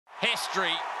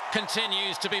History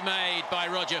continues to be made by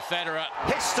Roger Federer.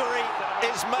 History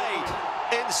is made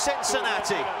in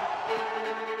Cincinnati.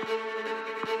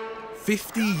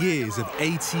 50 years of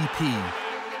ATP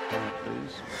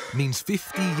means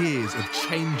 50 years of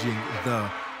changing the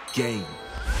game.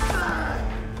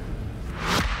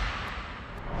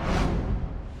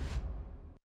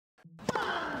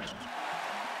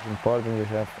 It's important, you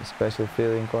have a special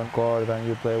feeling on court and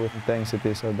you play with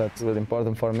intensity, so that's really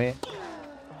important for me.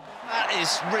 That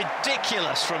is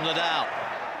ridiculous from Nadal.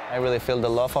 I really feel the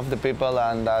love of the people,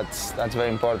 and that's very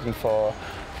important for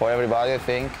everybody, I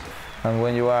think. And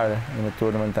when you are in a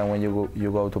tournament and when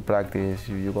you go to practice,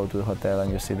 you go to the hotel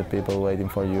and you see the people waiting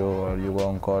for you, or you go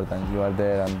on court and you are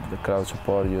there and the crowd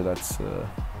support you, that's an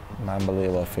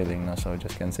unbelievable feeling. So I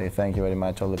just can say thank you very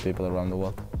much, all the people around the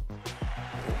world.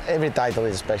 Every title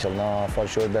is special, no? For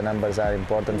sure the numbers are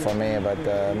important for me, but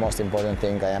the most important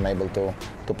thing, I am able to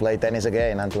play tennis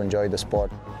again and to enjoy the sport.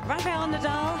 Rafael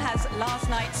Nadal has last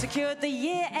night secured the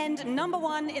year-end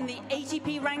 #1 in the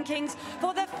ATP rankings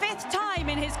for the 5th time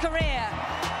in his career.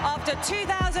 After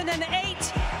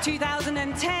 2008,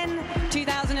 2010,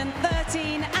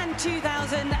 2013 and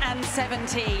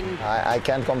 2017. I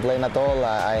can't complain at all.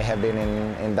 I have been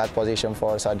in that position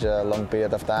for such a long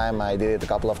period of time. I did it a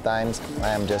couple of times.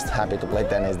 I am just happy to play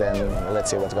tennis, then let's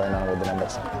see what's going on with the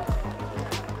numbers.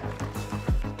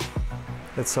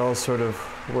 It's all sort of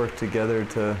worked together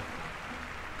to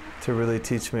really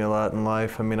teach me a lot in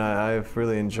life. I mean, I've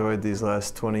really enjoyed these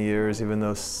last 20 years, even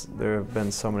though there have been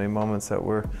so many moments that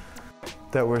were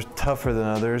tougher than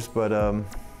others. But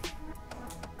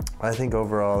I think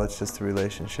overall, it's just the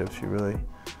relationships you really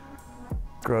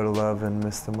grow to love and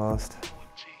miss the most.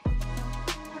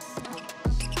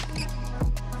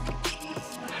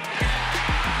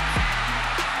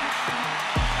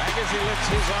 He lifts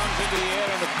his arms into the air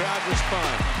and the crowd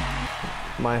respond.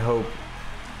 My hope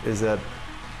is that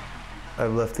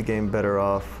I've left the game better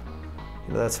off.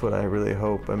 That's what I really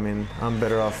hope. I mean, I'm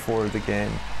better off for the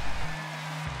game.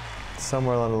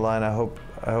 Somewhere along the line, I hope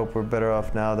we're better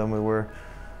off now than we were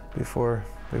before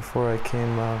I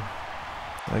came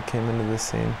into this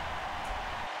scene.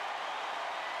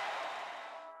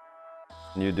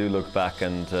 You do look back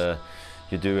and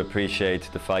you do appreciate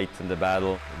the fight and the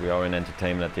battle. We are in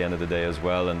entertainment at the end of the day as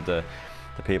well, and the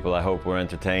people, I hope, were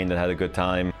entertained and had a good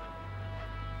time.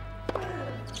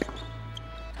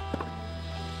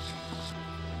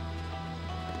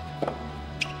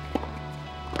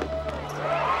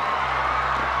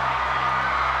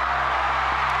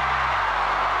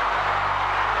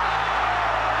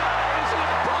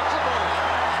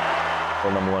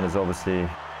 Well, #1 is obviously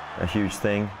a huge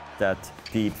thing. That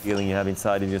deep feeling you have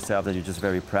inside of yourself that you're just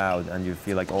very proud and you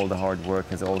feel like all the hard work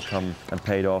has all come and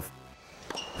paid off.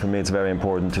 For me, it's very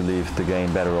important to leave the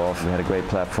game better off. We had a great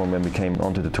platform when we came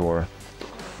onto the tour.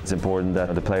 It's important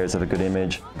that the players have a good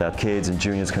image, that kids and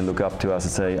juniors can look up to us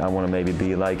and say, I want to maybe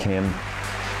be like him.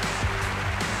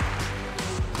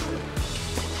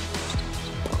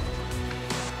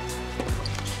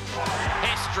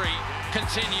 History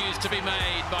continues to be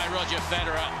made by Roger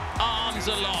Federer. Arms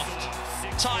aloft.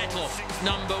 Title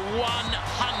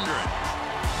 #100.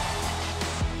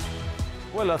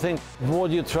 Well, I think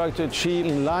what you try to achieve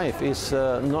in life is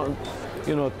not,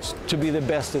 to be the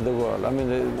best in the world. I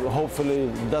mean, hopefully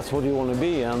that's what you want to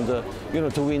be, and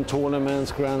to win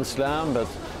tournaments, Grand Slam, but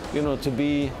to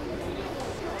be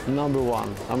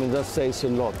 #1. I mean, that says a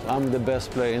lot. I'm the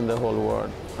best player in the whole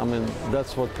world. I mean,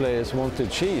 that's what players want to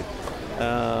achieve.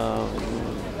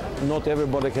 Not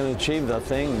everybody can achieve that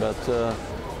thing, but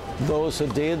those who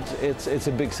did, it's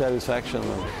a big satisfaction.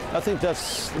 I think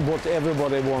that's what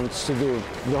everybody wants to do.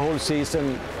 The whole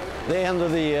season, the end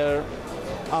of the year,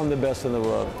 I'm the best in the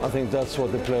world. I think that's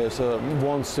what the players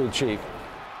wants to achieve.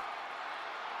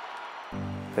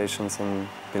 Patience and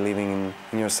believing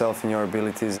in yourself and your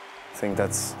abilities. I think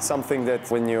that's something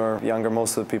that when you're younger,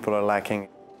 most of the people are lacking.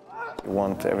 You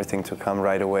want everything to come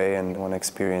right away and want to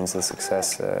experience the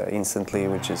success instantly,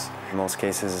 which is in most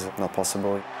cases not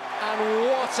possible. And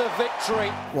what a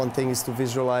victory! One thing is to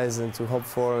visualize and to hope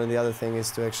for, and the other thing is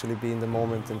to actually be in the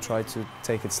moment and try to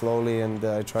take it slowly, and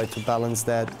I try to balance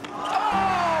that. Oh,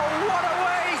 what a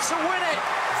way to win it!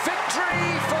 Victory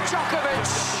for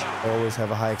Djokovic! I always have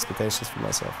high expectations for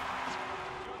myself.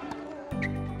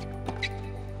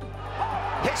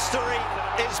 History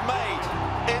is made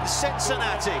in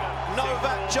Cincinnati.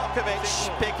 Novak Djokovic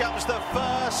becomes the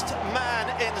first man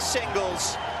in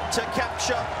singles to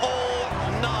capture all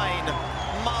 9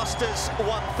 Masters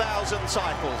 1000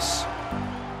 titles.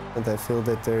 And I feel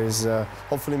that there is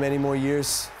hopefully many more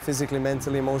years, physically,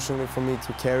 mentally, emotionally, for me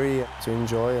to carry, to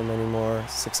enjoy, and many more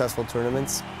successful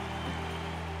tournaments.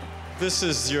 This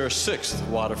is your 6th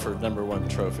Waterford #1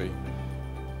 trophy.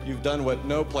 You've done what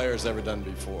no player's ever done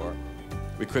before.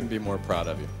 We couldn't be more proud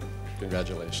of you.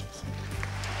 Congratulations.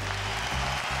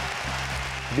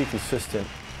 To be consistent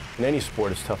in any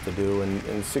sport is tough to do,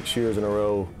 and 6 years in a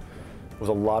row was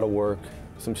a lot of work,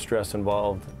 some stress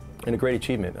involved, and a great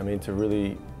achievement. I mean, to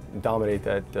really dominate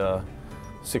that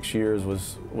 6 years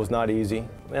was not easy,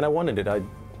 and I wanted it. I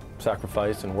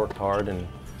sacrificed and worked hard and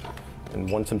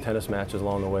won some tennis matches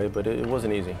along the way, but it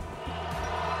wasn't easy.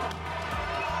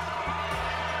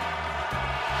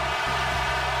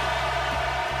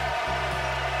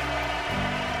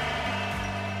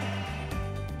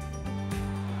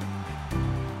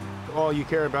 All you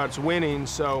care about is winning,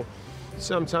 so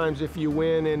sometimes if you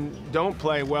win and don't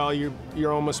play well,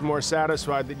 you're almost more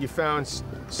satisfied that you found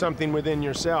something within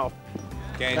yourself.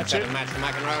 Game, That's set it. and match for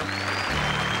McEnroe.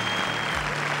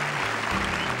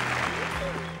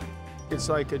 It's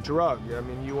like a drug. I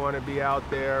mean, you want to be out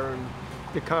there, and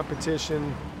the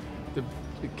competition, the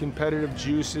competitive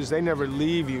juices, they never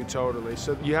leave you totally.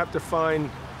 So you have to find,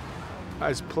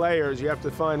 as players, you have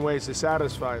to find ways to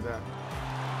satisfy that.